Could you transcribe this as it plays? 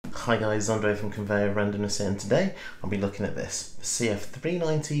Hi guys, Andre from Conveyor Randomness here, and today I'll be looking at this, the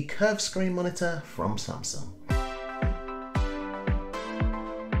CF390 Curved Screen Monitor from Samsung.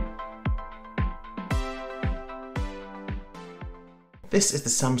 This is the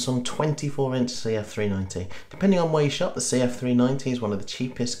Samsung 24-inch CF390. Depending on where you shop, the CF390 is one of the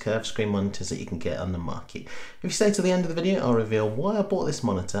cheapest curved screen monitors that you can get on the market. If you stay to the end of the video, I'll reveal why I bought this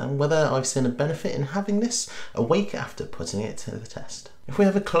monitor and whether I've seen a benefit in having this a week after putting it to the test. If we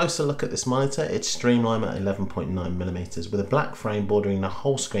have a closer look at this monitor, it's streamlined at 11.9mm with a black frame bordering the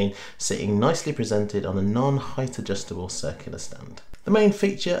whole screen, sitting nicely presented on a non-height adjustable circular stand. The main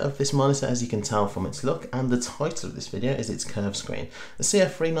feature of this monitor, as you can tell from its look and the title of this video, is its curved screen. The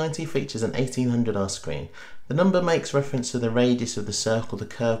CF390 features an 1800R screen. The number makes reference to the radius of the circle the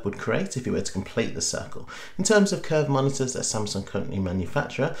curve would create if you were to complete the circle. In terms of curved monitors that Samsung currently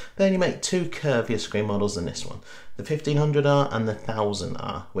manufacture, they only make two curvier screen models than this one, the 1500R and the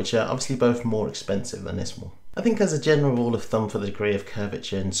 1000R, which are obviously both more expensive than this one. I think as a general rule of thumb for the degree of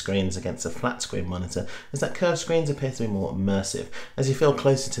curvature in screens against a flat screen monitor is that curved screens appear to be more immersive, as you feel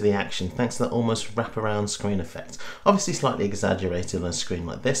closer to the action thanks to that almost wraparound screen effect. Obviously slightly exaggerated on a screen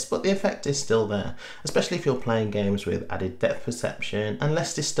like this, but the effect is still there, especially if you're playing games with added depth perception and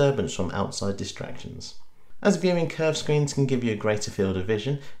less disturbance from outside distractions. As viewing curved screens can give you a greater field of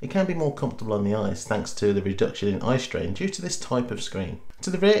vision, it can be more comfortable on the eyes thanks to the reduction in eye strain due to this type of screen.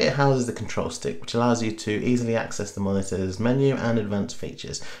 To the rear, it houses the control stick, which allows you to easily access the monitor's menu and advanced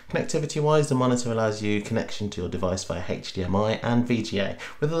features. Connectivity wise, the monitor allows you connection to your device via HDMI and VGA,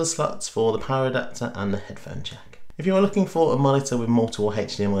 with other slots for the power adapter and the headphone jack. If you are looking for a monitor with multiple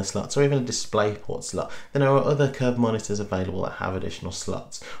HDMI slots or even a DisplayPort slot, then there are other curved monitors available that have additional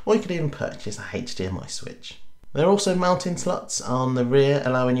slots, or you could even purchase a HDMI switch. There are also mounting slots on the rear,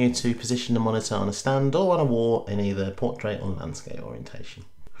 allowing you to position the monitor on a stand or on a wall in either portrait or landscape orientation.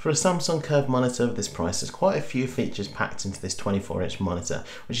 For a Samsung curved monitor of this price, there's quite a few features packed into this 24-inch monitor,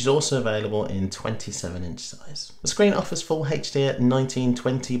 which is also available in 27-inch size. The screen offers full HD at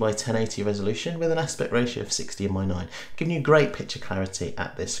 1920 by 1080 resolution with an aspect ratio of 60:9, giving you great picture clarity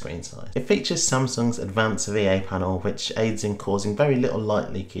at this screen size. It features Samsung's advanced VA panel, which aids in causing very little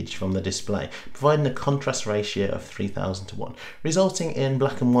light leakage from the display, providing a contrast ratio of 3000:1, resulting in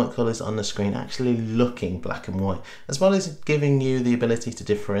black and white colours on the screen actually looking black and white, as well as giving you the ability to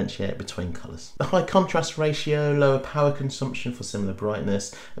differentiate between colours. The high contrast ratio, lower power consumption for similar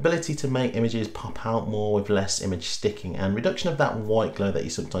brightness, ability to make images pop out more with less image sticking, and reduction of that white glow that you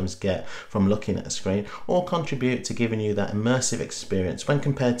sometimes get from looking at a screen all contribute to giving you that immersive experience when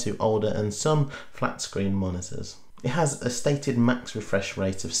compared to older and some flat screen monitors. It has a stated max refresh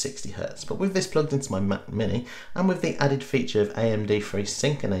rate of 60Hz, but with this plugged into my Mac Mini and with the added feature of AMD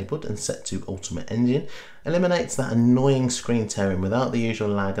FreeSync enabled and set to Ultimate Engine, eliminates that annoying screen tearing without the usual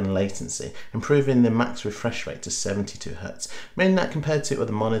lag and latency, improving the max refresh rate to 72Hz, meaning that compared to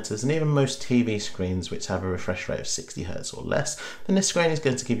other monitors and even most TV screens which have a refresh rate of 60Hz or less, then this screen is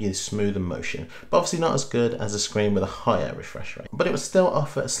going to give you smoother motion, but obviously not as good as a screen with a higher refresh rate. But it will still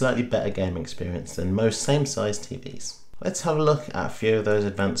offer a slightly better gaming experience than most same-sized TVs. Let's have a look at a few of those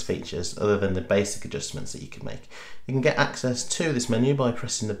advanced features other than the basic adjustments that you can make. You can get access to this menu by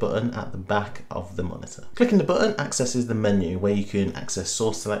pressing the button at the back of the monitor. Clicking the button accesses the menu where you can access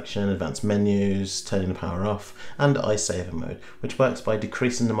source selection, advanced menus, turning the power off, and eye saver mode, which works by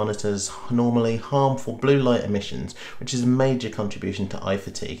decreasing the monitor's normally harmful blue light emissions, which is a major contribution to eye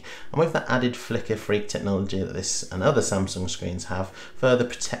fatigue. And with that added flicker freak technology that this and other Samsung screens have, further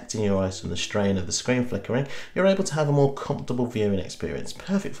protecting your eyes from the strain of the screen flickering, you're able to have a more comfortable viewing experience,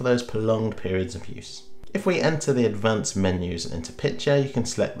 perfect for those prolonged periods of use. If we enter the advanced menus and into picture, you can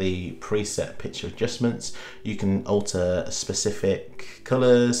select the preset picture adjustments. You can alter specific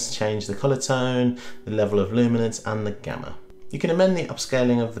colours, change the colour tone, the level of luminance and the gamma. You can amend the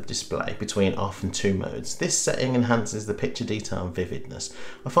upscaling of the display between off and 2 modes. This setting enhances the picture detail and vividness.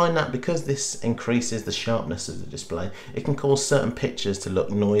 I find that because this increases the sharpness of the display, it can cause certain pictures to look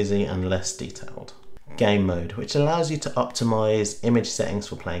noisy and less detailed. Game mode, which allows you to optimize image settings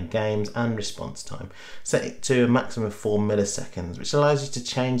for playing games and response time. Set it to a maximum of 4 milliseconds, which allows you to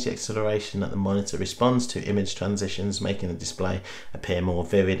change the acceleration that the monitor responds to image transitions, making the display appear more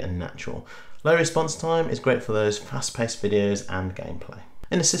vivid and natural. Low response time is great for those fast-paced videos and gameplay.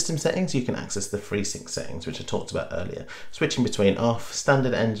 In the system settings, you can access the FreeSync settings, which I talked about earlier, switching between off,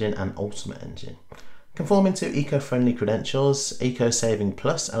 standard engine and ultimate engine. Conforming to eco-friendly credentials, Eco Saving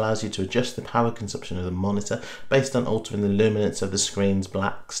Plus allows you to adjust the power consumption of the monitor based on altering the luminance of the screen's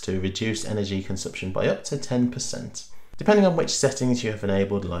blacks to reduce energy consumption by up to 10%. Depending on which settings you have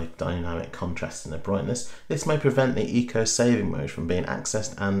enabled, like dynamic contrast and brightness, this may prevent the eco saving mode from being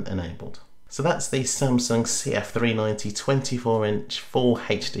accessed and enabled. So that's the Samsung CF390 24-inch full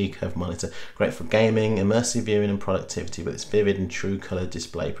HD curved monitor, great for gaming, immersive viewing and productivity with its vivid and true colour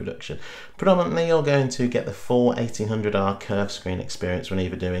display production. Predominantly you're going to get the full 1800R curved screen experience when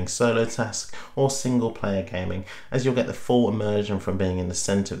either doing solo tasks or single player gaming, as you'll get the full immersion from being in the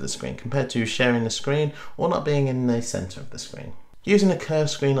centre of the screen compared to sharing the screen or not being in the centre of the screen. Using a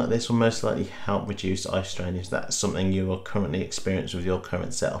curved screen like this will most likely help reduce eye strain if that's something you are currently experiencing with your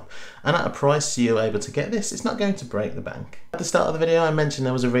current setup. And at a price you're able to get this, it's not going to break the bank. At the start of the video I mentioned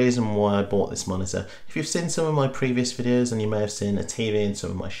there was a reason why I bought this monitor. If you've seen some of my previous videos, and you may have seen a TV in some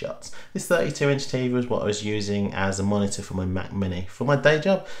of my shots, this 32-inch TV was what I was using as a monitor for my Mac Mini. For my day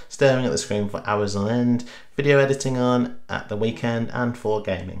job, staring at the screen for hours on end, video editing on at the weekend, and for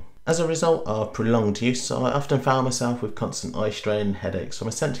gaming. As a result of prolonged use, I often found myself with constant eye strain and headaches from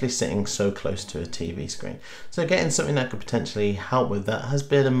essentially sitting so close to a TV screen. So getting something that could potentially help with that has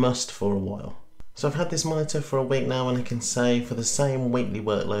been a must for a while. So I've had this monitor for a week now, and I can say for the same weekly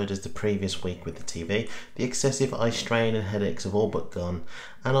workload as the previous week with the TV, the excessive eye strain and headaches have all but gone,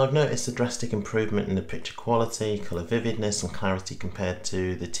 and I've noticed a drastic improvement in the picture quality, colour vividness and clarity compared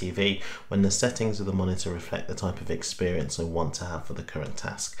to the TV when the settings of the monitor reflect the type of experience I want to have for the current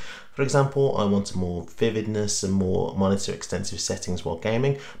task. For example, I want more vividness and more monitor extensive settings while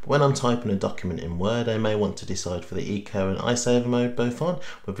gaming, but when I'm typing a document in Word I may want to decide for the eco and eye saver mode both on,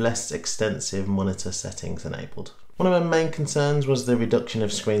 with less extensive monitor settings enabled. One of my main concerns was the reduction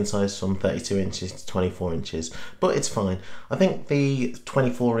of screen size from 32 inches to 24 inches, but it's fine. I think the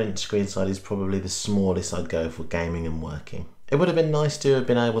 24-inch screen size is probably the smallest I'd go for gaming and working. It would have been nice to have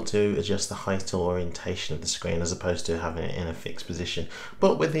been able to adjust the height or orientation of the screen as opposed to having it in a fixed position,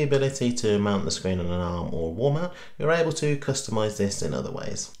 but with the ability to mount the screen on an arm or wall mount, you're able to customise this in other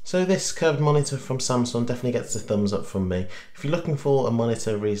ways. So this curved monitor from Samsung definitely gets a thumbs up from me. If you're looking for a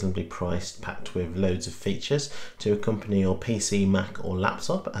monitor reasonably priced, packed with loads of features to accompany your PC, Mac or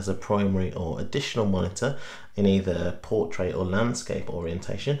laptop as a primary or additional monitor in either portrait or landscape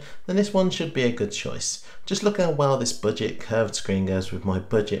orientation, then this one should be a good choice. Just look how well this budget curved screen goes with my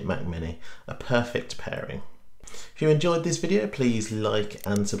budget Mac Mini, a perfect pairing. If you enjoyed this video, please like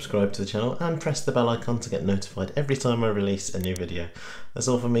and subscribe to the channel and press the bell icon to get notified every time I release a new video. That's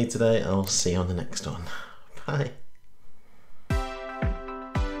all from me today. I'll see you on the next one. Bye.